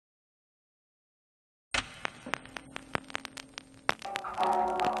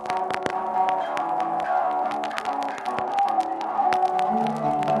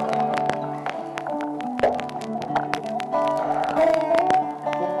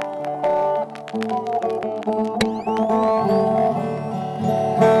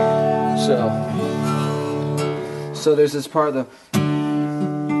So there's this part of the.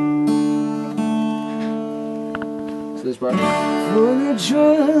 So this part. For the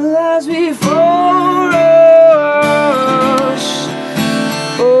joy lies before us.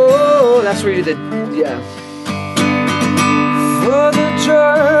 Oh, that's where you did the yeah. For the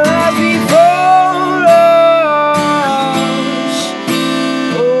joy lies before us.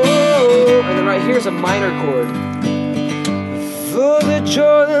 Oh, and then right here's a minor chord. For the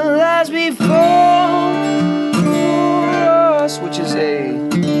joy that lies before us, which is a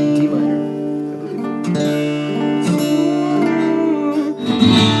D minor, I believe.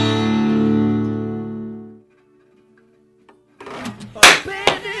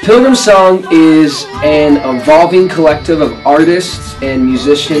 Pilgrim Song is an evolving collective of artists and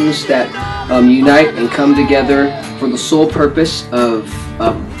musicians that unite and come together for the sole purpose of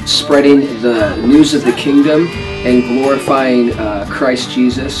spreading the news of the kingdom and glorifying Christ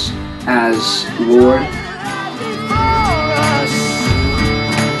Jesus as Lord.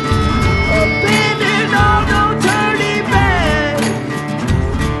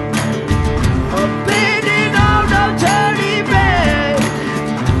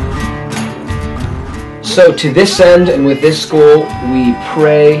 So to this end and with this goal, we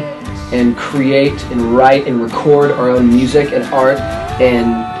pray and create and write and record our own music and art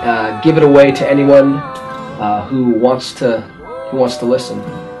and give it away to anyone who wants to listen.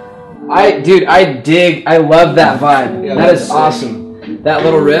 I love that vibe. Yeah, that is awesome. That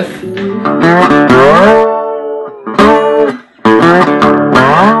little riff.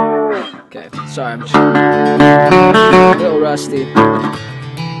 Okay, sorry, I'm just a little rusty.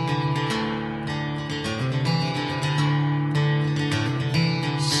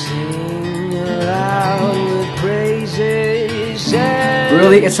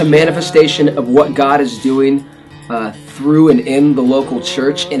 Really, it's a manifestation of what God is doing through and in the local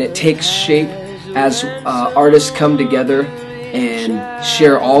church, and it takes shape as artists come together and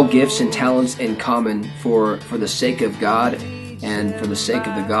share all gifts and talents in common for the sake of God and for the sake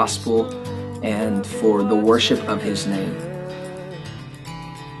of the gospel and for the worship of His name.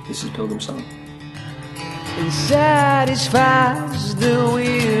 This is Pilgrim Song. And satisfies the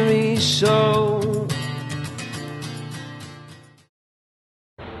weary soul.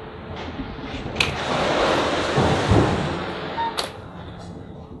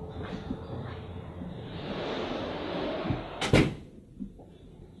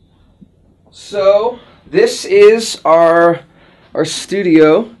 So this is our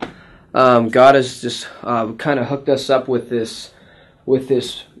studio. God has just kind of hooked us up with this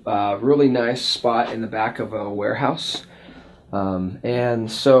really nice spot in the back of a warehouse,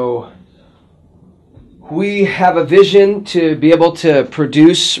 and so we have a vision to be able to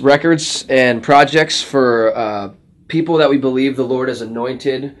produce records and projects for people that we believe the Lord has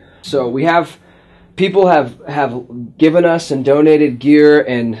anointed. So we have. People have given us and donated gear,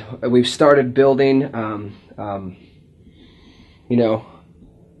 and we've started building, a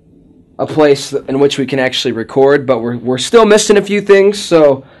place in which we can actually record. But we're still missing a few things,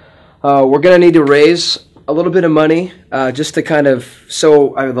 so we're going to need to raise a little bit of money just to kind of.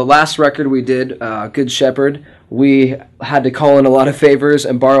 So the last record we did, Good Shepherd, we had to call in a lot of favors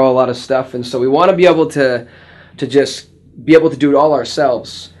and borrow a lot of stuff, and so we want to be able to just be able to do it all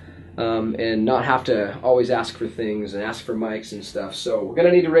ourselves. And not have to always ask for things and ask for mics and stuff. So we're going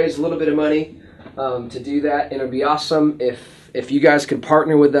to need to raise a little bit of money to do that. And it would be awesome if you guys could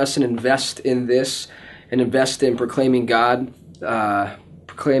partner with us and invest in this and invest in proclaiming God,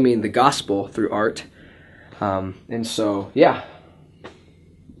 proclaiming the gospel through art. And so, yeah.